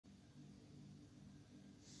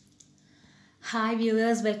Hi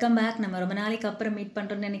viewers, welcome back. நம்ம ரொம்ப நாளைக்கு அப்புறம் மீட்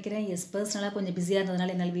பண்றோம்னு நினைக்கிறேன். எஸ் பர்சனலா கொஞ்சம் பிஸியா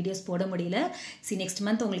இருந்ததனால என்னால வீடியோஸ் போட முடியல. நெக்ஸ்ட்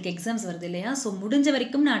மந்த் உங்களுக்கு எக்ஸாம்ஸ் வருது இல்லையா? சோ முடிஞ்ச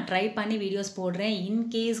வரைக்கும் நான் ட்ரை பண்ணி வீடியோஸ் போடுறேன். இன்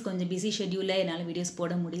கேஸ் கொஞ்சம் பிஸி ஷெட்யூல்ல என்னால வீடியோஸ்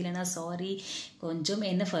போட முடியலனா சாரி. கொஞ்சம்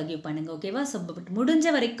என்ன forgive பண்ணுங்க. ஓகேவா? சோ முடிஞ்ச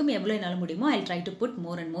வரைக்கும் எவ்வளவு என்னால முடியுமோ I'll try to put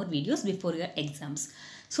more and more videos before your exams.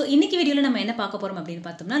 So இன்னைக்கு வீடியோல நம்ம என்ன பார்க்க போறோம் அப்படினு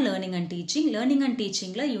பார்த்தோம்னா learning and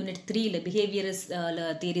teachingல unit 3ல behavioral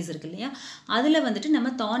theories இருக்கு இல்லையா? அதுல வந்துட்டு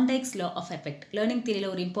நம்ம Thorndike's law of effect learning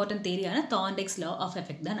theoryல ஒரு important theoryயான Thorndike's law of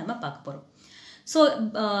effect தான் நம்ம பார்க்க போறோம். So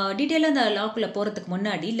டீடைலா அந்த லாக்குள்ள போறதுக்கு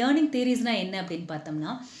முன்னாடி learning theoriesனா என்ன அப்படினு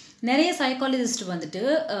பார்த்தோம்னா நிறைய சைக்காலஜிஸ்ட் வந்துட்டு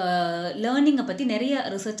லேர்னிங்கை பற்றி நிறைய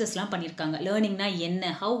ரிசர்ச்சஸ்லாம் பண்ணியிருக்காங்க. லேர்னிங்னா என்ன,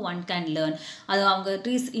 ஹவு ஒன் கேன் லேர்ன், அது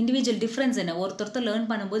அவங்க இண்டிவிஜுவல் டிஃப்ரென்ஸ் என்ன, ஒருத்தர் லேர்ன்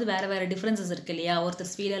பண்ணும்போது வேறு வேறு டிஃப்ரென்சஸ் இருக்கு இல்லையா? ஒருத்தர்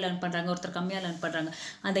ஸ்பீடாக லேர்ன் பண்ணுறாங்க, ஒருத்தர் கம்மியாக லேர்ன் பண்ணுறாங்க.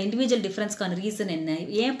 அந்த இண்டிவிஜுவல் டிஃப்ரென்ஸ்க்கான ரீசன் என்ன,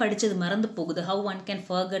 ஏன் படித்தது மறந்து போகுது, how one can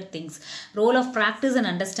forget things, role of practice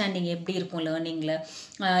and understanding எப்படி இருக்கும் லேர்னிங்கில்,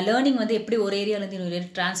 லேர்னிங் வந்து எப்படி ஒரு ஏரியாவிலேருந்து இன்னொரு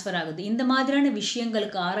ஏரியா ட்ரான்ஸ்ஃபர் ஆகுது, இந்த மாதிரியான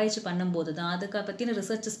விஷயங்களுக்கு ஆராய்ச்சி பண்ணும்போது தான், அதுக்கு பற்றின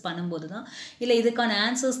ரிசர்ச்சஸ் பண்ணும்போது தான் இல்லை இதுக்கான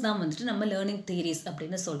ஆன்சர்ஸ் தான் வந்துட்டு நம்ம லேர்னிங் தியரிஸ்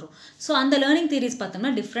அப்படின்னு சொல்றோம். ஸோ அந்த லேர்னிங் தியரிஸ் பார்த்தோம்னா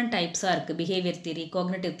டிஃப்ரெண்ட் டைப்ஸாக இருக்குது. Behaviour theory,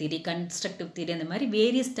 cognitive theory, constructive theory, அந்த மாதிரி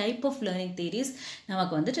various type of learning theories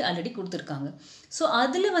நமக்கு வந்துட்டு ஆல்ரெடி கொடுத்துருக்காங்க. ஸோ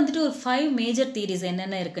அதில் வந்துட்டு ஒரு 5 மேஜர் தியரிஸ்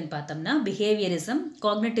என்னென்ன இருக்குன்னு பார்த்தோம்னா behaviourism,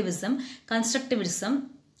 காக்னிட்டிவிசம், கன்ஸ்ட்ரக்டிவிசம்,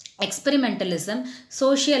 எக்ஸ்பெரிமெண்டலிசம்,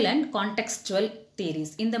 social and contextual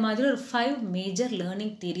theories. இந்த மாதிரி ஒரு 5 மேஜர்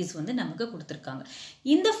லேர்னிங் தியரிஸ் வந்து நமக்கு கொடுத்துருக்காங்க.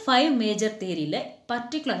 இந்த 5 மேஜர் தியரியில்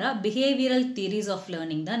பர்டிகுலராக பிஹேவியரல் தியரிஸ் ஆஃப்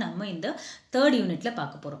லேர்னிங் தான் நம்ம இந்த 3rd யூனிட்ல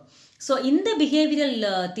பார்க்க போகிறோம். ஸோ இந்த பிஹேவியரல்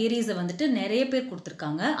தியரிஸை வந்துட்டு நிறைய பேர்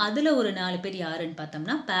கொடுத்துருக்காங்க. அதில் ஒரு 4 பேர் யாருன்னு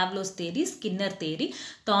பார்த்தோம்னா பாவ்லோஸ் theory, Skinner theory,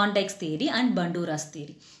 தார்ண்டைக்ஸ் theory and பண்டூராஸ்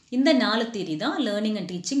theory. இந்த 4 தியரி தான் லேர்னிங்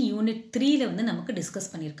அண்ட் டீச்சிங் யூனிட் 3ல வந்து நமக்கு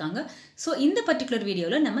டிஸ்கஸ் பண்ணியிருக்காங்க. ஸோ இந்த பர்டிகுலர்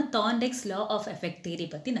வீடியோவில் நம்ம தார்ண்டைக்ஸ் லா ஆஃப் எஃபெக்ட் தியரி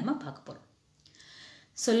பற்றி நம்ம பார்க்க போகிறோம்.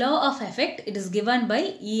 So law of effect, it is given by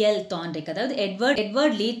E.L Thorndike, அதாவது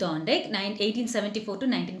Edward Lee Thorndike 1874 to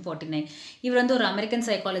 1949. இவர் வந்து ஒரு American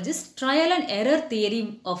psychologist. Trial and error theory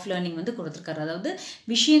of learning வந்து கொடுத்துருக்காரு. அதாவது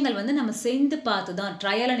விஷயங்கள் வந்து நம்ம செஞ்சு பார்த்து தான்,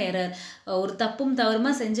 ட்ரையல் அண்ட் எரர், ஒரு தப்பும்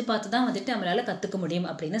தவறுமா செஞ்சு பார்த்து தான் வந்துட்டு நம்மளால கற்றுக்க முடியும்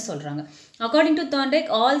அப்படின்னு சொல்கிறாங்க. According to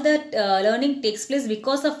Thorndike, all that learning takes place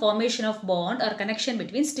because of formation of bond or connection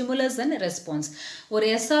between stimulus and response. ஒரு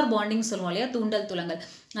SR bonding சொல்லுவோம் இல்லையா, தூண்டல் துலங்கல்,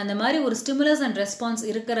 அந்த மாதிரி ஒரு ஸ்டிமுலஸ் அண்ட் ரெஸ்பான்ஸ்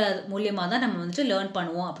இருக்கிற மூலியமாக தான் நம்ம வந்துட்டு லேர்ன்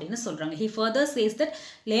பண்ணுவோம் அப்படின்னு சொல்கிறாங்க. He further says that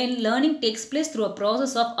learning takes place through a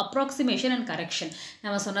process of approximation and correction.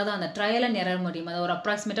 நம்ம சொன்னதான் அந்த ட்ரையல் அண்ட் எரர் முடியும். அதை ஒரு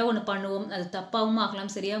அப்ராக்சிமேட்டாக ஒன்று பண்ணுவோம், அது தப்பாகவும்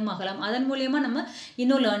ஆகலாம், சரியாகவும் ஆகலாம், அதன் மூலியமாக நம்ம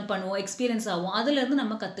இன்னும் லேர்ன் பண்ணுவோம், எக்ஸ்பீரியன்ஸ் ஆகும், அதுலேருந்து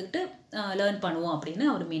நம்ம கற்றுக்கிட்டு லேர்ன் பண்ணுவோம் அப்படின்னு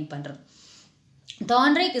அவர் மீன் பண்ணுறது.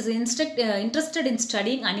 Thorndike is interested in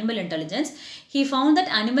studying animal intelligence. He found that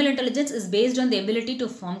animal intelligence is based on the ability to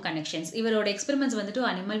form connections. இவரோட எக்ஸ்பெரிமெண்ட்ஸ் வந்துட்டு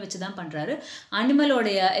அனிமல் வச்சு தான் பண்ணுறாரு.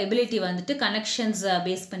 அனிமலோடைய எபிலிட்டி வந்துட்டு கனெக்ஷன்ஸ்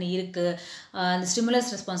பேஸ் பண்ணி இருக்கு, அந்த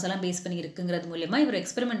ஸ்டிமுலஸ் ரெஸ்பான்ஸ் எல்லாம் பேஸ் பண்ணி இருக்குங்கிறது மூலியமா இவர்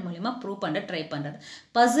எக்ஸ்பெரிமெண்ட் மூலியமா ப்ரூவ் பண்ண ட்ரை பண்ணுறாரு.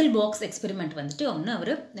 பசில் பாக்ஸ் எக்ஸ்பெரிமெண்ட் வந்துட்டு ஒன்று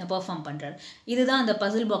அவர் பெர்ஃபார்ம் பண்ணுறாரு. இதுதான் அந்த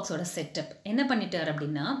பசில் பாக்ஸோட செட்டப். என்ன பண்ணிட்டார்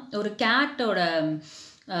அப்படின்னா, ஒரு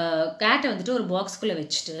கேட்டை வந்துட்டு ஒரு பாக்ஸ்குள்ளே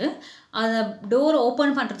வச்சுட்டு அதை டோரை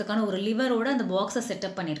ஓப்பன் பண்ணுறதுக்கான ஒரு லிவரோட அந்த பாக்ஸை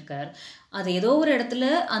செட்டப் பண்ணியிருக்கார். அது ஏதோ ஒரு இடத்துல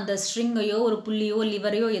அந்த ஸ்ட்ரிங்கையோ ஒரு புள்ளியோ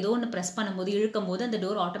லிவரையோ ஏதோ ஒன்று ப்ரெஸ் பண்ணும்போது இழுக்கும் போது அந்த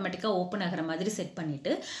டோர் ஆட்டோமேட்டிக்காக ஓப்பன் ஆகிற மாதிரி செட்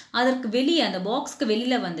பண்ணிவிட்டு அதற்கு வெளியே அந்த பாக்ஸ்க்கு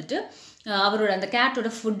வெளியில் வந்துட்டு அவரோட அந்த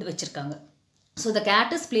கேட்டோட ஃபுட் வச்சுருக்காங்க. So the cat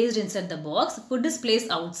is placed inside the box, food is placed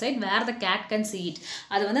outside where the cat can see it.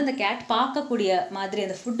 அது வந்து அந்த கேட் பார்க்கக்கூடிய மாதிரி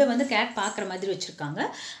அந்த ஃபுட்டை வந்து கேட் பார்க்குற மாதிரி வச்சுருக்காங்க.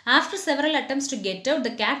 After several attempts to get out,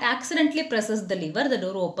 the cat accidentally presses the lever, the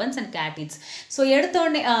door opens and cat eats. So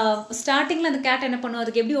எடுத்தோடனே ஸ்டார்டிங்கில் அந்த கேட் என்ன பண்ணும்,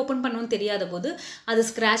 அதுக்கு எப்படி ஓப்பன் பண்ணணும்னு தெரியாத போது அது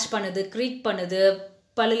ஸ்க்ராச் பண்ணுது, க்ரீக் பண்ணுது,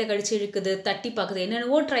 பல்லில் கடிச்சு இழுக்குது, தட்டி பார்க்குது,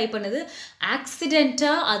 என்னென்னவோ ட்ரை பண்ணுது.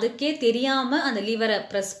 ஆக்சிடெண்ட்டாக அதுக்கே தெரியாமல் அந்த லீவரை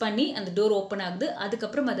ப்ரெஸ் பண்ணி அந்த டோர் ஓப்பன் ஆகுது.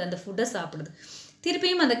 அதுக்கப்புறம் அது அந்த ஃபுட்டை சாப்பிடுது.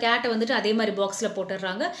 திருப்பியும் அந்த கேட்டை வந்துட்டு அதே மாதிரி பாக்ஸில்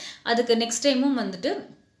போட்டுடுறாங்க. அதுக்கு நெக்ஸ்ட் டைமும் வந்துட்டு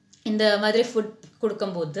இந்த மாதிரி ஃபுட்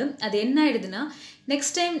கொடுக்கும்போது அது என்ன ஆகிடுதுன்னா,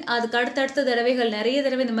 நெக்ஸ்ட் டைம் அதுக்கு அடுத்தடுத்த தடவைகள் நிறைய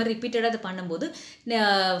தடவை இந்த மாதிரி ரிப்பீட்டடாக அதை பண்ணும்போது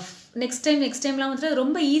நெக்ஸ்ட் டைம்லாம் வந்துட்டு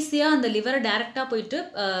ரொம்ப ஈஸியாக அந்த லிவரை டேரெக்டாக போயிட்டு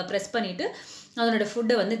ப்ரெஸ் பண்ணிவிட்டு அதனோட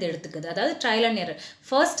ஃபுட்டை வந்து இது எடுத்துக்குது. அதாவது ட்ரையல் அண்ட் எரர்.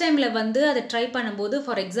 ஃபர்ஸ்ட் டைமில் வந்து அதை ட்ரை பண்ணும்போது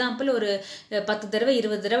ஃபார் எக்ஸாம்பிள் ஒரு 10 தடவை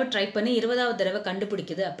 20 தடவை ட்ரை பண்ணி 20வது தடவை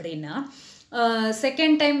கண்டுபிடிக்குது அப்படின்னா,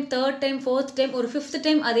 second time, third time, fourth time, ஒரு 5th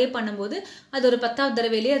டைம் அதே பண்ணும்போது அது ஒரு 10வது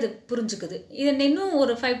தடவையிலே அது புரிஞ்சுக்குது. இதை இன்னும்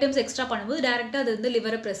ஒரு 5 டைம்ஸ் எக்ஸ்ட்ரா பண்ணும்போது டேரெக்டாக அது வந்து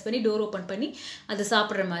லிவரை ப்ரெஸ் பண்ணி டோர் ஓப்பன் பண்ணி அது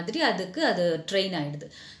சாப்பிட்ற மாதிரி அதுக்கு அது ட்ரெயின் ஆகிடுது.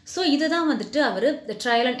 ஸோ இதை தான் வந்துட்டு அவர்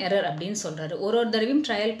ட்ரையல் அண்ட் எரர் அப்படின்னு சொல்கிறாரு. ஒரு தடவையும்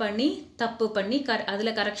ட்ரையல் பண்ணி தப்பு பண்ணி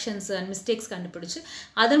அதில் கரெக்ஷன்ஸ் அண்ட் மிஸ்டேக்ஸ் கண்டுபிடிச்சி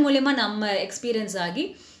அதன் மூலயமா நம்ம எக்ஸ்பீரியன்ஸ் ஆகி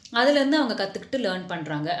அதுலேருந்து அவங்க கற்றுக்கிட்டு லேர்ன்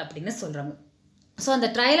பண்ணுறாங்க அப்படின்னு சொல்கிறாங்க. ஸோ அந்த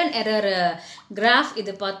ட்ரையல் அண்ட் எரர் கிராஃப்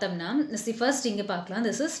இது பார்த்தோம்னா ஃபர்ஸ்ட் இங்கே பார்க்கலாம்.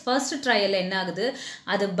 திஸ் இஸ் ஃபர்ஸ்ட் ட்ரையலில் என்ன ஆகுது,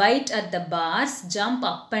 அது byte at the parse, jump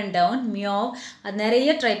up and down, meow, அது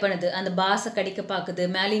நிறைய ட்ரை பண்ணுது. அந்த பார்ஸை கடிக்க பார்க்குது,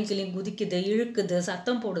 மேலேயும் கீழேயும் குதிக்குது, இழுக்குது,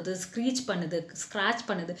 சத்தம் போடுது, ஸ்க்ரீச் பண்ணுது, ஸ்க்ராச்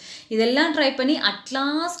பண்ணுது. இதெல்லாம் ட்ரை பண்ணி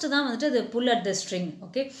அட்லாஸ்ட் தான் வந்துட்டு அது புல் at the string.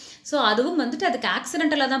 Okay, so அதுவும் வந்துட்டு அதுக்கு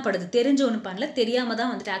ஆக்சிடென்டலாக தான் படுது, தெரிஞ்ச ஒன்று பண்ணல, தெரியாமல்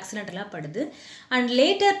தான் வந்துட்டு ஆக்சிடென்டலாக படுது. அண்ட்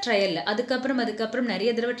லேட்டர் ட்ரையலில் அதுக்கப்புறம் நிறைய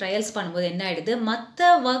தடவை ட்ரையல்ஸ் பண்ணும்போது என்ன ஆகிடுது, மற்ற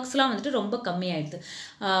ஒர்க்ஸ்லாம் வந்துட்டு ரொம்ப கம்மியாயிடுது.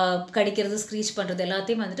 கடிக்கிறது, ஸ்க்ரீச் பண்ணுறது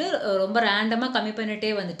எல்லாத்தையும் வந்துட்டு ரொம்ப ரேண்டமாக கம்மி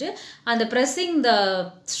பண்ணிட்டே வந்துட்டு அந்த ப்ரெஸ்ஸிங் த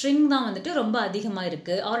ஸ்ட்ரிங் தான் வந்துட்டு ரொம்ப அதிகமாக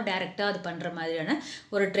இருக்குது. ஆர் டைரெக்டாக அது பண்ணுற மாதிரியான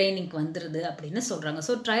ஒரு ட்ரைனிங்க்கு வந்துடுது அப்படின்னு சொல்கிறாங்க.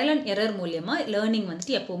 ஸோ ட்ரையல் அண்ட் எரர் மூலியமாக லேர்னிங்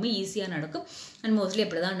வந்துட்டு எப்போவுமே ஈஸியாக நடக்கும். அண்ட் மோஸ்ட்லி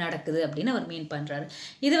எப்படி தான் நடக்குது அப்படின்னு அவர் மீன் பண்ணுறாரு.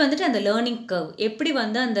 இது வந்துட்டு அந்த லேர்னிங் கர்வ் எப்படி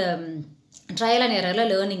வந்து அந்த ட்ரையல் அண்ட் எரரில்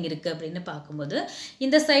லேர்னிங் இருக்குது அப்படின்னு பார்க்கும்போது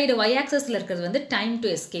இந்த சைடு ஒய் ஆக்சஸில் இருக்கிறது வந்து டைம் டு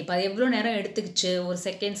எஸ்கேப். அது எவ்வளோ நேரம் எடுத்துக்கிச்சு ஒரு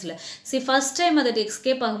செகண்ட்ஸில். ஃபர்ஸ்ட் டைம் அது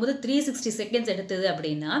எஸ்கேப் ஆகும்போது 360 செகண்ட்ஸ் எடுத்தது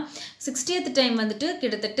அப்படின்னா 60th டைம் வந்துட்டு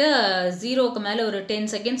கிட்டத்தட்ட 0க்கு மேலே ஒரு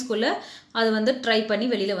 10 செகண்ட்ஸ்குள்ளே அது வந்து ட்ரை பண்ணி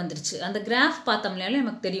வெளியில் வந்துருச்சு. அந்த கிராஃப் பார்த்தோம்னாலும்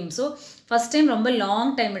நமக்கு தெரியும். ஸோ ஃபஸ்ட் டைம் ரொம்ப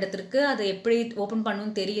லாங் டைம் எடுத்திருக்கு, அதை எப்படி ஓப்பன்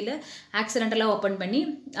பண்ணணும்னு தெரியல, ஆக்சிடென்டலாக ஓப்பன் பண்ணி.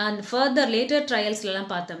 அண்ட் ஃபர்தர் லேட்டர் ட்ரையல்ஸ்லாம்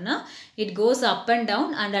பார்த்தோம்னா it goes up and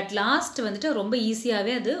down and at last வந்துட்டு ரொம்ப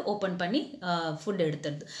ஈஸியாகவே அது ஓப்பன் பண்ணி food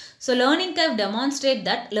எடுத்துடுது. So learning curve demonstrate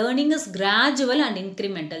that learning is gradual and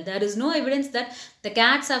incremental. There is no evidence that the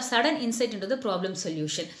cats have sudden inside into the problem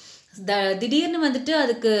solution. திடீர்னு வந்துட்டு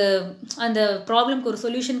அதுக்கு அந்த ப்ராப்ளம்க்கு ஒரு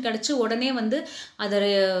சொல்யூஷன் கிடச்சி உடனே வந்து அதை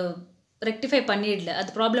ரெக்டிஃபை பண்ணிடல, அது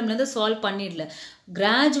ப்ராப்ளம்லேருந்து சால்வ் பண்ணிடல.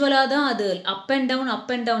 கிராஜுவலாக தான் அது அப் அண்ட்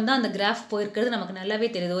டவுன் தான் அந்த கிராஃப் போயிருக்கிறது நமக்கு நல்லாவே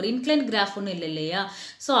தெரியுது. ஒரு இன்க்ளைன் கிராஃப் ஒன்றும் இல்லை இல்லையா.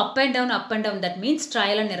 So up and down that means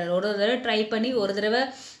trial and error. ஒரு தடவை ட்ரை பண்ணி ஒரு தடவை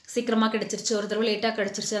சீக்கிரமாக கிடச்சிருச்சு, ஒரு தடவை லேட்டாக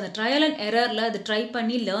கிடச்சிருச்சு. அந்த ட்ரையல் அண்ட் எரரில் அது ட்ரை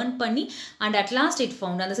பண்ணி லேர்ன் பண்ணி and at lost it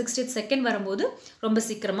found. அந்த 60th செகண்ட் வரும்போது ரொம்ப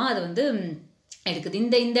சீக்கிரமாக அது வந்து எடுக்குது.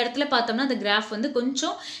 இந்த இடத்துல பார்த்தோம்னா அந்த கிராஃப் வந்து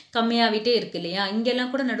கொஞ்சம் கம்மியாகிட்டே இருக்குது இல்லையா. இங்கெல்லாம்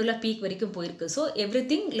கூட நடுவில் பீக் வரைக்கும் போயிருக்கு. So every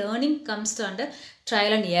thing learning comes to under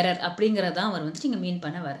trial and error அப்படிங்கிறதான் அவர் வந்துட்டு இங்கே மீன்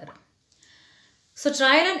பண்ண வர்றாரு. So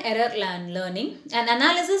trial and error learning. An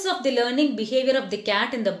analysis of the learning behavior of the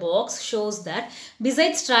cat in the box shows that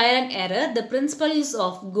besides trial and error, the principles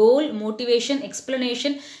of goal, motivation,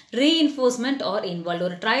 explanation, reinforcement are involved.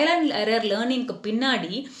 ஒரு trial and error learningக்கு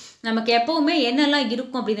பின்னாடி நமக்கு எப்போவுமே என்னெல்லாம்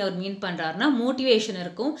இருக்கும் அப்படின்னு அவர் மீன் பண்ணுறாருனா motivation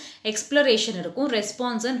இருக்கும், exploration இருக்கும்,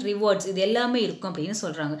 response and rewards இது எல்லாமே இருக்கும் அப்படின்னு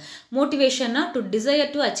சொல்கிறாங்க. மோட்டிவேஷன்னா டு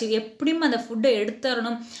டிசையர் டு அச்சீவ், எப்படியும் அந்த ஃபுட்டை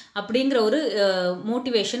எடுத்துடணும் அப்படிங்கிற ஒரு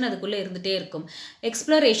மோட்டிவேஷன் அதுக்குள்ளே இருந்துகிட்டே இருக்கும்.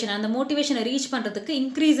 எக்ஸ்ப்ளரேஷன், அந்த மோட்டிவேஷனை ரீச் பண்ணுறதுக்கு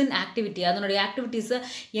இன்க்ரீஸ் இன் ஆக்டிவிட்டி, அதனுடைய ஆக்டிவிட்டீஸை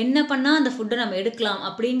என்ன பண்ணால் அந்த ஃபுட்டை நம்ம எடுக்கலாம்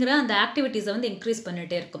அப்படிங்கிற அந்த ஆக்டிவிட்டீஸை வந்து இன்க்ரீஸ்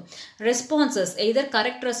பண்ணிகிட்டே இருக்கும். ரெஸ்பான்சஸ் எய்தர்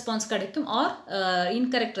கரெக்ட் ரெஸ்பான்ஸ் கிடைக்கும் ஆர்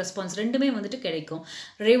இன்கரெக்ட் ரெஸ்பான்ஸ் ரெண்டுமே வந்துட்டு கிடைக்கும்.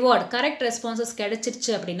 ரிவார்ட், கரெக்ட் ரெஸ்பான்சஸ்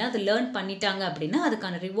கிடைச்சிருச்சு அப்படின்னா அது லேர்ன் பண்ணிட்டாங்க அப்படின்னா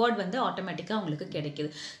அதுக்கான ரிவார்ட் வந்து ஆட்டோமேட்டிக்காக அவங்களுக்கு கிடைக்குது.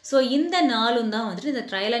 ஸோ இந்த நாளும் தான் வந்துட்டு இந்த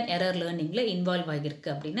ட்ரையல் அண்ட் எரர் லேர்னிங்கில் இன்வால்வ்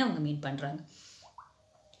ஆகியிருக்கு அப்படின்னு அவங்க மீன் பண்ணுறாங்க.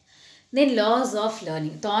 தென் லாஸ் ஆஃப்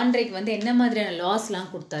லேர்னிங். தாண்ட்ரைக் வந்து என்ன மாதிரியான லாஸ்லாம்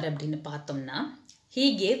கொடுத்தாரு அப்படின்னு பார்த்தோம்னா he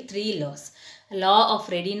gave 3 laws. law of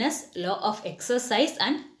readiness, law of exercise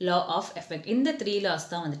and law of effect. இந்த 3 laws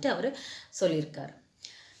தான் வந்துட்டு அவர் சொல்லியிருக்காரு.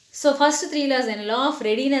 ஸோ ஃபர்ஸ்ட் 3 laws என்ன, law of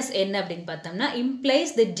readiness என்ன அப்படின்னு பார்த்தோம்னா implies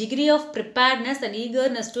the degree of preparedness and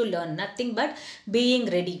eagerness to learn, nothing but being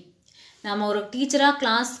ready. நம்ம ஒரு டீச்சராக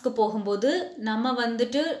கிளாஸ்க்கு போகும்போது நம்ம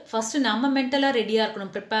வந்துட்டு ஃபஸ்ட்டு நம்ம மென்டலாக ரெடியாக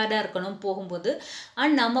இருக்கணும், ப்ரிப்பேர்டாக இருக்கணும் போகும்போது.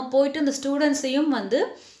 அண்ட் நம்ம போயிட்டு இந்த ஸ்டூடெண்ட்ஸையும் வந்து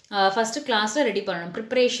ஃபஸ்ட்டு கிளாஸில் ரெடி பண்ணணும்.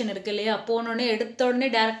 ப்ரிப்பரேஷன் இருக்குது இல்லையா, போனோடனே எடுத்த உடனே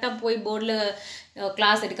டேரெக்டாக போய் போர்டில்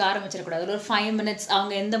கிளாஸ் எடுக்க ஆரம்பிச்சிடக்கூடாது. ஒரு 5 minutes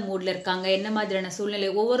அவங்க எந்த மூடில் இருக்காங்க, என்ன மாதிரியான சூழ்நிலை,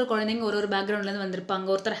 ஒவ்வொரு குழந்தைங்க ஒரு பேக்ரவுண்ட்லேருந்து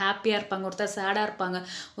வந்திருப்பாங்க. ஒருத்தர் ஹாப்பியாக இருப்பாங்க, ஒருத்தர் சேடாக இருப்பாங்க,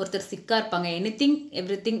 ஒருத்தர் சிக்காக இருப்பாங்க.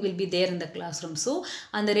 Everything will be there in the class room. So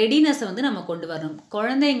அந்த ரெடினஸை வந்து நம்ம கொண்டு வரணும்.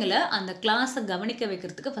 குழந்தைங்களை அந்த கிளாஸை கவனிக்க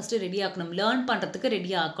வைக்கிறதுக்கு ஃபஸ்ட்டு ரெடி ஆக்கணும், லேர்ன் பண்ணுறதுக்கு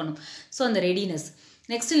ரெடி ஆக்கணும். ஸோ அந்த readiness.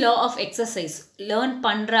 Next law of exercise. Learn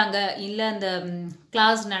பண்ணுறாங்க, இல்லை அந்த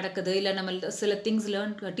கிளாஸ் நடக்குது, இல்லை நம்ம சில திங்ஸ்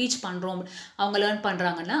டீச் பண்ணுறோம், அவங்க லேர்ன்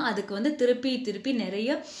பண்ணுறாங்கன்னா அதுக்கு வந்து திருப்பி நிறைய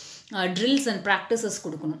ட்ரில்ஸ் அண்ட் ப்ராக்டிசஸ்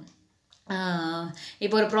கொடுக்கணும்.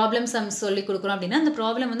 இப்போ ஒரு ப்ராப்ளம்ஸ் நம்ம சொல்லி கொடுக்குறோம் அப்படின்னா அந்த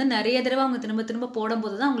ப்ராப்ளம் வந்து நிறைய தடவை அவங்க திரும்ப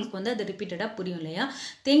போடும்போது தான் அவங்களுக்கு வந்து அது ரிப்பீட்டடாக புரியும் இல்லையா.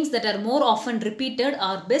 Things that R more often repeated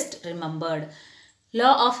R best remembered.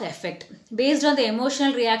 Law of effect. Based on the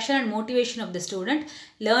emotional reaction and motivation of the student,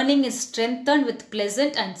 learning is strengthened with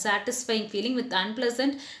pleasant and satisfying feeling, with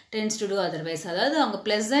unpleasant tends to do otherwise. அதாவது அவங்க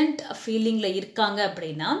pleasant feelingல இருக்காங்க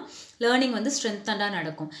அப்படின்னா learning வந்து ஸ்ட்ரென்த்தண்டாக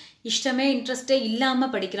நடக்கும். இஷ்டமே இன்ட்ரெஸ்டே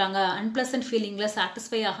இல்லாமல் படிக்கிறாங்க, unpleasant ஃபீலிங்கில்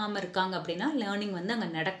satisfy ஆகாமல் இருக்காங்க அப்படின்னா லேர்னிங் வந்து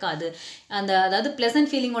அங்கே நடக்காது. அதாவது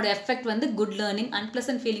ப்ளசன்ட் ஃபீலிங்கோட எஃபெக்ட் வந்து குட் லேர்னிங்,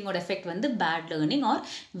 அன்பிளசன்ட் ஃபீலிங்கோட எஃபெக்ட் வந்து bad learning R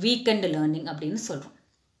weekend learning அப்படின்னு சொல்கிறோம்.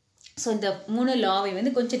 ஸோ இந்த 3 லாவை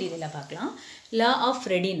வந்து கொஞ்சம் டீட்டெயிலாக பார்க்கலாம். Law of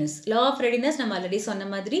readiness. Law of readiness நம்ம ஆல்ரெடி சொன்ன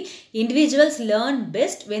மாதிரி individuals learn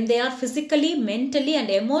best when they are physically, mentally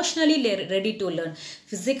and emotionally ready to learn.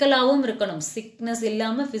 ஃபிசிக்கலாகவும் இருக்கணும், சிக்னஸ்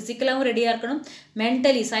இல்லாமல் ஃபிசிக்கலாகவும் ரெடியாக இருக்கணும்,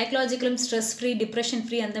 mentally சைக்கலாஜிக்கலும் stress free, depression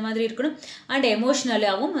free அந்த மாதிரி இருக்கணும், அண்ட்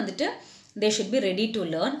எமோஷ்னலாகவும் வந்துட்டு they should be ready to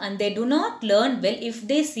learn, and they do not learn well if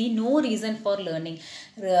they see no reason for learning.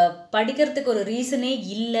 படிக்கிறதுக்கு ஒரு ரீசனே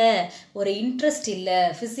இல்லை, ஒரு இன்ட்ரெஸ்ட் இல்லை,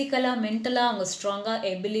 ஃபிசிக்கலாக மென்டலாக அவங்க ஸ்ட்ராங்காக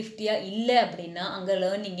எபிலிட்டியாக இல்லை அப்படின்னா அங்கே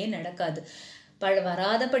லேர்னிங்கே நடக்காது.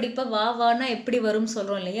 வராத படிப்பை வானா எப்படி வரும்னு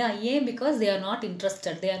சொல்கிறோம் இல்லையா? ஏன்? Because they are not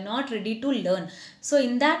interested, they are not ready to learn. So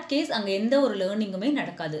in that case அங்கே எந்த ஒரு லேர்னிங்குமே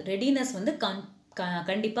நடக்காது. ரெடினஸ் வந்து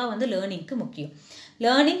கண்டிப்பாக வந்து லேர்னிங்க்கு முக்கியம்.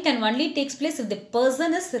 Learning can only takes place if the person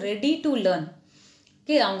is ready to learn.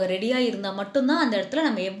 Okay, அவங்க ரெடியாக இருந்தால் மட்டும்தான் அந்த இடத்துல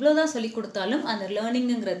நம்ம எவ்வளோ தான் சொல்லி கொடுத்தாலும் அந்த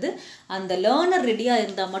லேர்னிங்குங்கிறது அந்த லேர்னர் ரெடியாக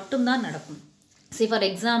இருந்தால் மட்டும்தான் நடக்கும். See, for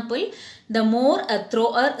example, the more a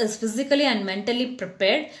thrower is physically and mentally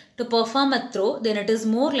prepared to perform a throw, then it is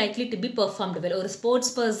more likely to be performed well. ஒரு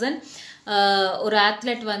ஸ்போர்ட்ஸ் பர்சன், ஒரு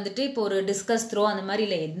ஆத்லெட் வந்துட்டு இப்போ ஒரு டிஸ்கஸ் த்ரோ அந்த மாதிரி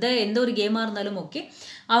இல்லை, எந்த ஒரு கேமாக இருந்தாலும் ஓகே,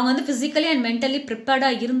 அவங்க வந்து ஃபிசிக்கலி அண்ட் மென்டலி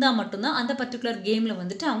ப்ரிப்பேர்டாக இருந்தால் மட்டும்தான் அந்த பர்டிகுலர் கேமில்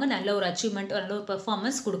வந்துட்டு அவங்க நல்ல ஒரு அச்சீவ்மெண்ட், நல்ல ஒரு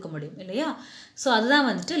பெர்ஃபார்மன்ஸ் கொடுக்க முடியும் இல்லையா? ஸோ அதுதான்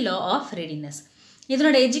வந்துட்டு லா ஆஃப் ரெடினஸ்.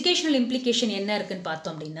 இதனோட எஜுகேஷனல் இம்ப்ளிகேஷன் என்ன இருக்குன்னு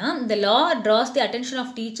பார்த்தோம் அப்படின்னா, இந்த லா Dras the attention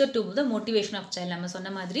of teacher to the motivation of child. நம்ம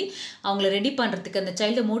சொன்ன மாதிரி அவங்கள ரெடி பண்ணுறதுக்கு, அந்த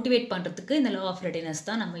சைல்டை மோட்டிவேட் பண்ணுறதுக்கு இந்த லா ஆஃப் ரெடினஸ்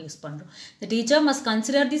தான் நம்ம யூஸ் பண்ணுறோம். The teacher must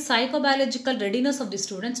consider the சைக்கோபயாலஜிக்கல் readiness of the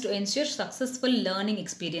students to ensure successful learning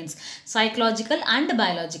experience. Psychological and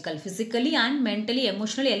biological, physically and mentally,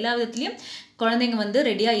 emotionally எல்லா விதத்துலையும் குழந்தைங்க வந்து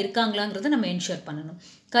ரெடியாக இருக்காங்களாங்கிறத நம்ம என்ஷூர் பண்ணணும்.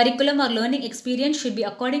 Curriculum or learning experience should be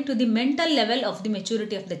according to the mental level of the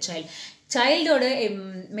maturity of the child. சைல்டோட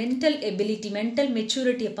mental ability, mental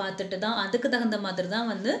மெச்சூரிட்டியை பார்த்துட்டு தான் அதுக்கு தகுந்த மாதிரி தான்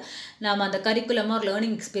வந்து நாம் அந்த கரிக்குலம் ஆர்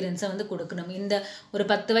லேர்னிங் எக்ஸ்பீரியன்ஸை வந்து கொடுக்கணும். இந்த ஒரு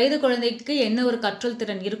 10 வயது குழந்தைக்கு என்ன ஒரு கற்றல்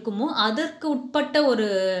திறன் இருக்குமோ அதற்கு உட்பட்ட ஒரு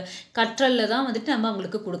கற்றலில் தான் வந்துட்டு நம்ம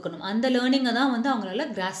அவங்களுக்கு கொடுக்கணும். அந்த லேர்னிங்கை தான் வந்து அவங்களால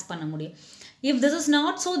கிராஸ் பண்ண முடியும். If this is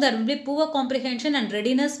not so, there will be poor comprehension and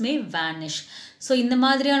readiness may vanish. So இந்த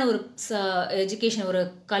மாதிரியான ஒரு எஜுகேஷன், ஒரு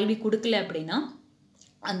கல்வி கொடுக்கல அப்படின்னா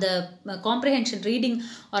அந்த comprehension, reading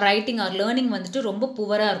R writing are learning வந்துட்டு ரொம்ப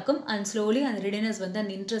புவராக இருக்கும். அண்ட் ஸ்லோலி அந்த ரெடினஸ் வந்து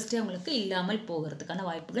அந்த இன்ட்ரெஸ்ட்டே அவங்களுக்கு இல்லாமல் போகிறதுக்கான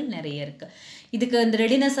வாய்ப்புகள் நிறைய இருக்குது. இதுக்கு அந்த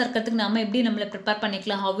ரெடினஸாக இருக்கிறதுக்கு நம்ம எப்படி நம்மளை ப்ரிப்பேர்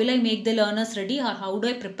பண்ணிக்கலாம்? How will I make the learners ready R how to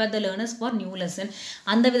I prepare the learners for new lesson?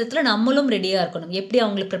 அந்த விதத்தில் நம்மளும் ரெடியாக இருக்கணும். எப்படி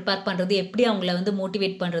அவங்களை ப்ரிப்பேர் பண்ணுறது, எப்படி அவங்கள வந்து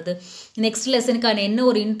மோட்டிவேட் பண்ணுறது, நெக்ஸ்ட் லெசனுக்கான என்ன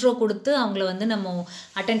ஒரு இன்ட்ரோ கொடுத்து அவங்கள வந்து நம்ம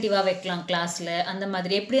அட்டென்டிவாக வைக்கலாம் கிளாஸில், அந்த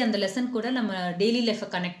மாதிரி எப்படி அந்த லெசன் கூட நம்ம டெய்லி லைஃப்பை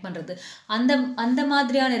கனெக்ட் பண்ணுறது, அந்த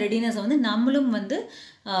மாதிரியான ரெடினஸை வந்து நம்மளும் வந்து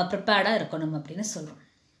ப்ரிப்பேர்டாக இருக்கணும் அப்படின்னு சொல்கிறோம்.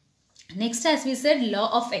 Next, as we said, law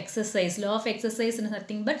of exercise. law of exercise is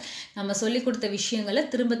nothing but நம்ம சொல்லி கொடுத்த விஷயங்களை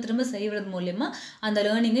திரும்ப திரும்ப செய்வது மூலமா அந்த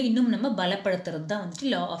லேர்னிங்கை இன்னும் நம்ம பலப்படுத்துறது தான்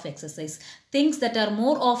வந்துட்டு law of exercise. things that are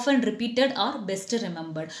more often repeated are best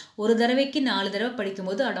remembered. ஒரு தடவைக்கு 4 தடவை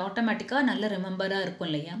படிக்கும்போது அது ஆட்டோமேட்டிக்காக நல்ல ரிமெம்பராக இருக்கும்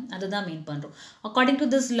இல்லையா? அதுதான் மீன் பண்ணுறோம். according to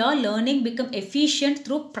this law, learning become efficient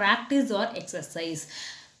through practice or exercise.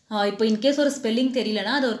 இப்போ இன்கேஸ் ஒரு ஸ்பெல்லிங்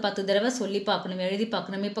தெரியலனா அதை ஒரு 10 தடவை சொல்லி பார்க்கணும், எழுதி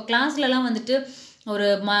பார்க்கணும். இப்போ கிளாஸ்லலாம் வந்துட்டு ஒரு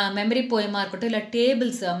மெமரி போயமாக இருக்கட்டும், இல்லை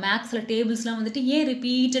டேபிள்ஸ், மேக்ஸில் டேபிள்ஸ்லாம் வந்துட்டு ஏன்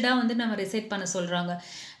ரிப்பீட்டடாக வந்துட்டு நம்ம ரிசைட் பண்ண சொல்கிறாங்க?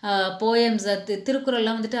 போயம்ஸ்,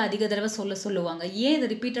 திருக்குறள்லாம் வந்துட்டு அதிக தடவை சொல்லுவாங்க. ஏன் இதை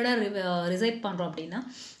ரிப்பீட்டடாக ரிசைட் பண்ணுறோம் அப்படின்னா,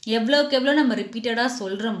 எவ்வளோக்கு எவ்வளோ நம்ம ரிப்பீட்டடாக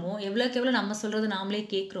சொல்கிறோமோ, எவ்வளோக்கு எவ்வளோ நம்ம சொல்கிறது நாமளே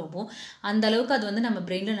கேட்குறோமோ அந்த அளவுக்கு அது வந்து நம்ம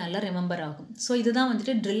பிரெயினில் நல்லா ரிமெம்பர் ஆகும். ஸோ இதுதான்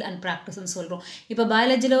வந்துட்டு ட்ரில் அண்ட் ப்ராக்டிஸ்ன்னு சொல்கிறோம். இப்போ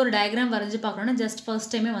பயாலஜியில் ஒரு டயக்ராம் வரைஞ்சி பார்க்கணுன்னா ஜஸ்ட்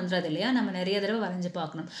ஃபர்ஸ்ட் டைமே வந்துடாது இல்லையா? நம்ம நிறைய தடவை வரைஞ்சி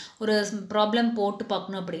பார்க்கணும். ஒரு ப்ராப்ளம் போட்டு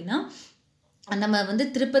பார்க்கணும் அப்படின்னா நம்ம வந்து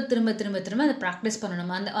திரும்ப அதை ப்ராக்டிஸ்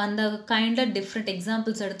பண்ணணும். அந்த கைண்டில் டிஃப்ரெண்ட்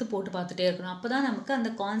எக்ஸாம்பிள்ஸ் எடுத்து போட்டு பார்த்துட்டே இருக்கணும். அப்போ தான் நமக்கு அந்த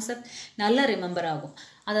கான்செப்ட் நல்லா ரிமெம்பர் ஆகும்.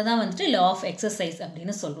 அதை தான் வந்துட்டு law of exercise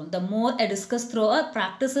அப்படின்னு சொல்கிறோம். the more a discus thrower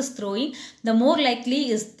practices throwing, the more likely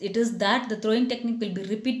it is that the throwing technique will be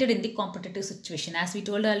repeated in the competitive situation. as we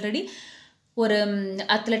told already, ஒரு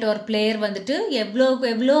athlete ஒரு player வந்துட்டு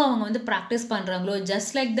எவ்வளோ அவங்க வந்து practice பண்ணுறாங்களோ,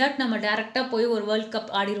 just like that நம்ம டேரெக்டாக போய் ஒரு வேர்ல்ட்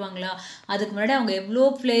கப் ஆடிடுவாங்களா? அதுக்கு முன்னாடி அவங்க எவ்வளோ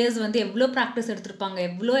பிளேயர்ஸ் வந்து எவ்வளோ ப்ராக்டிஸ் எடுத்திருப்பாங்க,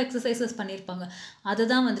 எவ்வளோ எக்ஸசைசஸ் பண்ணியிருப்பாங்க.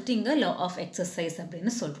 அதுதான் வந்துட்டு இங்கே law of exercise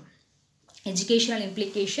அப்படின்னு சொல்கிறோம். Educational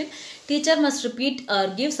implication: teacher must repeat or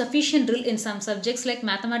give sufficient drill in some subjects like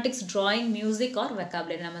mathematics, drawing, music or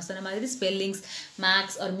vocabulary. நம்ம சொன்ன மாதிரி ஸ்பெல்லிங்ஸ்,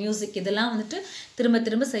 மேக்ஸ் ஆர் மியூசிக் இதெல்லாம் வந்துட்டு திரும்ப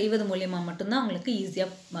திரும்ப செய்வது மூலியமாக மட்டும்தான் அவங்களுக்கு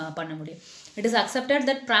ஈஸியாக பண்ண முடியும். It is accepted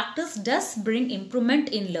that practice does bring improvement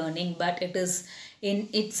in learning, but it is in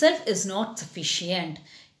itself is not sufficient.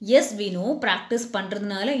 Yes, we know practice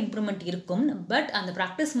பண்ணுறதுனால இம்ப்ரூவ்மெண்ட் இருக்கும், பட் அந்த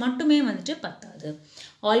ப்ராக்டிஸ் மட்டுமே வந்துட்டு பத்தாது.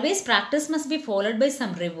 Always practice must be followed by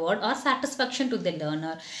some reward R satisfaction to the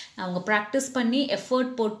learner. அவங்க practice பண்ணி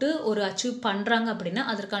effort போட்டு ஒரு அச்சீவ் பண்ணுறாங்க அப்படின்னா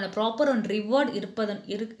அதற்கான ப்ராப்பர் ஒன் ரிவார்ட்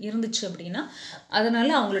இருந்துச்சு அப்படின்னா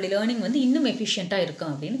அதனால் அவங்களுடைய லேர்னிங் வந்து இன்னும் எஃபிஷியண்ட்டாக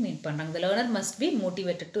இருக்கும் அப்படின்னு மீன் பண்ணுறாங்க. த learner must be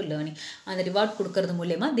motivated to learning. அந்த ரிவார்ட் கொடுக்கறது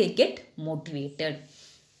மூலயமா தே கெட் மோட்டிவேட்டட்.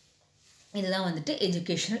 இதுதான் வந்துட்டு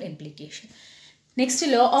educational implication. Next,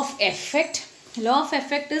 law of effect. Law of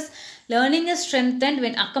effect is learning is strengthened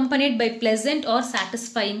when accompanied by pleasant or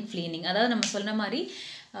satisfying feeling. அதாவது நம்ம சொன்ன மாதிரி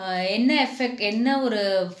என்ன எஃபெக்ட், என்ன ஒரு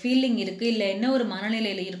ஃபீலிங் இருக்குது, இல்லை என்ன ஒரு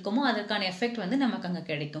மனநிலையில் இருக்குமோ அதற்கான எஃபெக்ட் வந்து நமக்கு அங்கே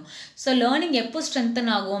கிடைக்கும். ஸோ லேர்னிங் எப்போ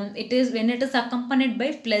ஸ்ட்ரென்தன் ஆகும்? when it is accompanied by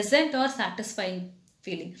pleasant or satisfying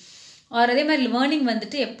feeling. அதே மாதிரி லேர்னிங்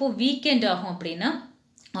வந்துட்டு எப்போ வீக்கெண்ட் ஆகும் அப்படின்னா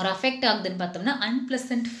ஒரு அஃபெக்ட் ஆகுதுன்னு பார்த்தோம்னா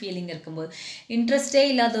அன்பிளசன்ட் ஃபீலிங் இருக்கும்போது, இன்ட்ரெஸ்டே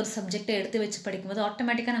இல்லாத ஒரு சப்ஜெக்டை எடுத்து வச்சு படிக்கும்போது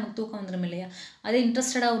ஆட்டோமேட்டிக்காக நமக்கு தூக்கம் வந்துடும் இல்லையா? அதே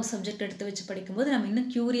இன்ட்ரெஸ்டடாக ஒரு சப்ஜெக்ட் எடுத்து வச்சு படிக்கும்போது நம்ம இன்னும்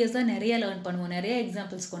க்யூரியஸாக நிறைய லேர்ன் பண்ணுவோம், நிறைய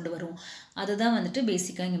எக்ஸாம்பிள்ஸ் கொண்டு வருவோம். அதுதான் வந்துட்டு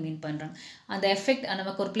பேசிக்காக இங்கே மீன் பண்ணுறாங்க. அந்த எஃபெக்ட்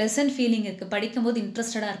நமக்கு ஒரு ப்ளசன்ட் ஃபீலிங் இருக்குது, படிக்கும்போது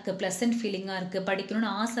இன்ட்ரெஸ்டடாக இருக்குது, ப்ளசன்ட் ஃபீலிங்காக இருக்குது,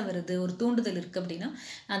 படிக்கணும்னு ஆசை வருது, ஒரு தூண்டுதல் இருக்குது அப்படின்னா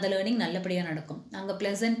அந்த லேர்னிங் நல்லபடியாக நடக்கும். அங்கே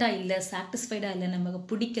ப்ளசண்ட்டாக இல்லை, சாட்டிஸ்ஃபைடாக இல்லை, நமக்கு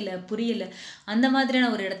பிடிக்கல, புரியலை, அந்த மாதிரியான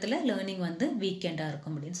ஒரு இடத்துல லேர்னிங் வந்து வீக்கெண்டாக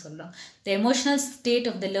இருக்கும் அப்படின்னு சொல்லலாம். The emotional state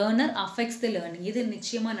of the learner affects the learning. இது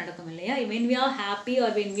நிச்சயமாக நடக்கும் இல்லையா? When we are happy or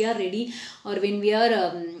when we are ready or when we are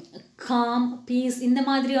calm, peace, இந்த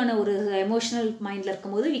மாதிரியான ஒரு emotional mindல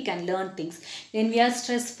இருக்கும்போது we can learn things. When we are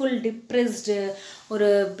stressful, depressed, ஒரு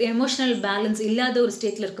emotional balance இல்லாத ஒரு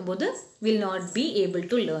ஸ்டேட்டில் இருக்கும்போது will not be able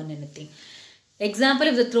to learn anything. Example,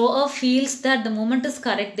 if the thrower feels that the moment is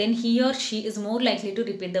correct, then he or she is more likely to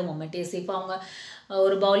repeat the moment. Yes, இப்போ அவங்க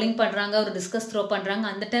ஒரு bowling பண்ணுறாங்க, ஒரு discuss throw பண்ணுறாங்க,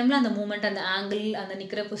 அந்த டைமில் அந்த moment, அந்த ஆங்கிள், அந்த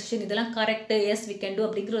நிற்கிற பொசிஷன் இதெல்லாம் correct, S we can do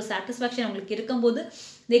அப்படிங்கிற ஒரு சாட்டிஸ்ஃபேக்ஷன் அவங்களுக்கு இருக்கும்போது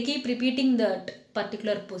they keep repeating that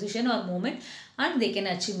particular position R moment and they can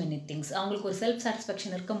achieve many things. அவங்களுக்கு ஒரு செல்ஃப்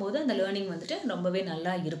சாட்டிஸ்ஃபேக்ஷன் இருக்கும்போது அந்த லேர்னிங் வந்துட்டு ரொம்பவே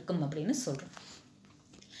நல்லா இருக்கும் அப்படின்னு சொல்கிறோம்.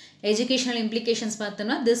 Educational implications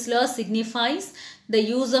பார்த்தோம்னா this law signifies the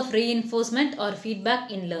use of reinforcement or feedback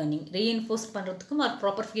in learning. Reinforce பண்ணுறதுக்கும் or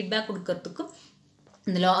proper feedback கொடுக்கறதுக்கும்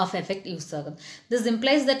இந்த law of effect யூஸ் ஆகும். This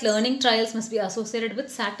implies that learning trials must be associated with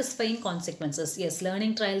satisfying consequences. Yes,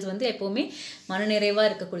 learning trials வந்து எப்போவுமே மனநிறைவாக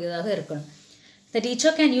இருக்கக்கூடியதாக இருக்கணும். The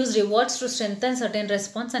teacher can use rewards to strengthen certain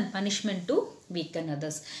response and punishment to weaken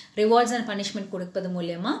others. Rewards and punishment கொடுப்பது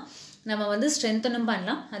மூலமா நம்ம வந்து ஸ்ட்ரென்த்தனும்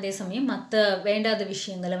பண்ணலாம், அதே சமயம் மற்ற வேண்டாத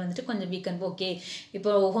விஷயங்களை வந்துட்டு கொஞ்சம் வீக்கன். ஓகே,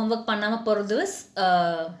 இப்போ ஹோம்ஒர்க் பண்ணாமல் போகிறது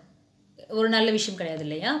ஒரு நல்ல விஷயம் கிடையாது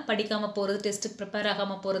இல்லையா? படிக்காமல் போகிறது, டெஸ்ட்டுக்கு ப்ரிப்பேர்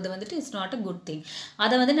ஆகாமல் போகிறது வந்துட்டு it's not a good thing.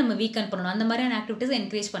 அதை வந்து நம்ம வீக்கன் பண்ணணும். அந்த மாதிரியான ஆக்டிவிட்டீஸ்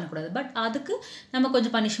என்கரேஜ் பண்ணக்கூடாது. பட் அதுக்கு நம்ம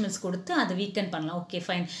கொஞ்சம் பனிஷ்மெண்ட்ஸ் கொடுத்து அதை வீக்கன் பண்ணலாம். ஓகே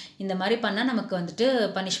ஃபைன், இந்த மாதிரி பண்ணால் நமக்கு வந்துட்டு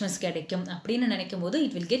பனிஷ்மெண்ட்ஸ் கிடைக்கும் அப்படின்னு நினைக்கும் போது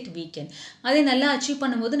இட் வில் கெட் வீக்கன். அதை நல்லா அச்சீவ்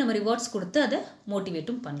பண்ணும்போது நம்ம ரிவார்ட்ஸ் கொடுத்து அதை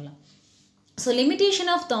மோட்டிவேட்டும் பண்ணலாம். So limitation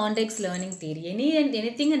of Thorndike's learning theory.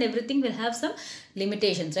 Anything and everything will have some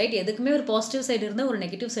limitations, right? எதுக்குமே ஒரு பாசிட்டிவ் சைடு இருந்தால் ஒரு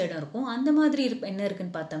நெகட்டிவ் சைடாக இருக்கும். அந்த மாதிரி என்ன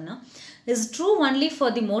இருக்குன்னு பார்த்தோம்னா, is true only for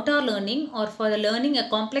the motor learning or for the learning a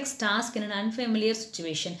complex task in an unfamiliar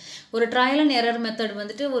situation. ஒரு ட்ரையல் அண்ட் எரர் மெத்தட்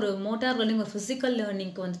வந்துட்டு ஒரு மோட்டார் லேர்னிங், ஒரு ஃபிசிக்கல்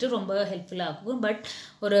லேர்னிங்க்கு வந்துட்டு ரொம்ப ஹெல்ப்ஃபுல்லாக இருக்கும். பட்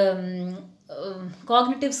ஒரு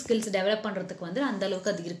காக்னிட்டிவ் ஸ்கில்ஸ் டெவலப் பண்ணுறதுக்கு வந்து அந்தளவுக்கு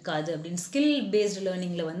அது இருக்காது அப்படின்னு ஸ்கில் பேஸ்டு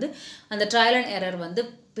லேர்னிங்கில் வந்து அந்த ட்ரையல் அண்ட் எரர் வந்து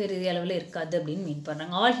பெரிய அளவில் இருக்காது அப்படின்னு மீன்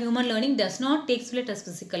பண்ணுறாங்க. All human learning does not takes place as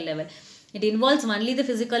physical level. It involves only the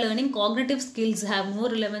physical learning. Cognitive skills have no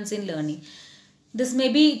relevance in learning. This may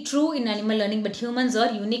be true in animal learning, but humans are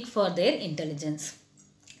unique for their intelligence.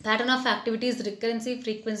 Pattern of activities, recurrency,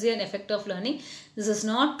 frequency and effect of learning. This is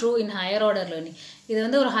not true in higher order learning. இது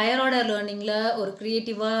வந்து ஒரு higher order லேர்னிங்கில் ஒரு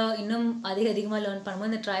க்ரியேட்டிவாக இன்னும் அதிகமாக learn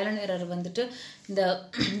பண்ணும்போது இந்த trial and error வந்துட்டு இந்த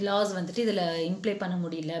லாஸ் வந்துட்டு இதில் இம்ப்ளை பண்ண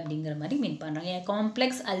முடியல அப்படிங்கிற மாதிரி மீன் பண்ணுறாங்க.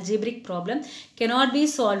 Complex algebraic problem cannot be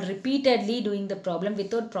solved repeatedly doing the problem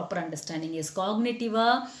without proper understanding. S,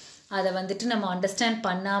 காக்னேட்டிவாக அதை வந்துட்டு நம்ம அண்டர்ஸ்டாண்ட்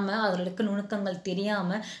பண்ணாமல், அதில் இருக்க நுணுக்கங்கள்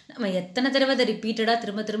தெரியாமல் நம்ம எத்தனை தடவை அதை ரிப்பீட்டடாக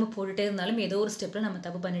திரும்ப திரும்ப போட்டுகிட்டே இருந்தாலும் ஏதோ ஒரு ஸ்டெப்பில் நம்ம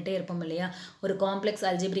தப்பு பண்ணிகிட்டே இருப்போம் இல்லையா? ஒரு காம்ப்ளெக்ஸ்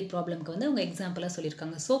அல்ஜிப்ரிக் ப்ராப்ளம்க்கு வந்து அவங்க எக்ஸாம்பிளாக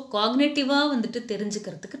சொல்லியிருக்காங்க. ஸோ காக்னேட்டிவாக வந்துட்டு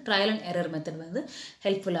தெரிஞ்சுக்கிறதுக்கு ட்ரையல் அண்ட் எரர் மெத்தட் வந்து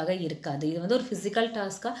ஹெல்ப்ஃபுல்லாக இருக்காது. இது வந்து ஒரு ஃபிசிக்கல்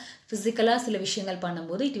டாஸ்க்காக ஃபிசிக்கலாக சில விஷயங்கள்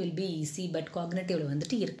பண்ணும்போது it will be easy, but காக்னேட்டிவில்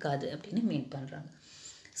வந்துட்டு இருக்காது அப்படின்னு மீன் பண்ணுறாங்க.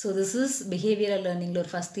 ஸோ திஸ் இஸ் பிஹேவியரல் லேர்னிங்கில்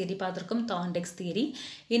ஒரு ஃபஸ்ட் தியரி பார்த்துருக்கோம், தார்ண்டெக்ஸ் தியரி.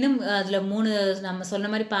 இன்னும் அதில் 3 நம்ம சொன்ன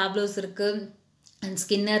மாதிரி பாவ்லோஸ் இருக்குது, அண்ட்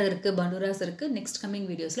ஸ்கின்னர் இருக்குது, பண்டூராஸ் இருக்குது. நெக்ஸ்ட் கம்மிங்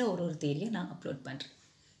வீடியோஸில் ஒரு தியரியை நான் அப்லோட் பண்ணுறேன்.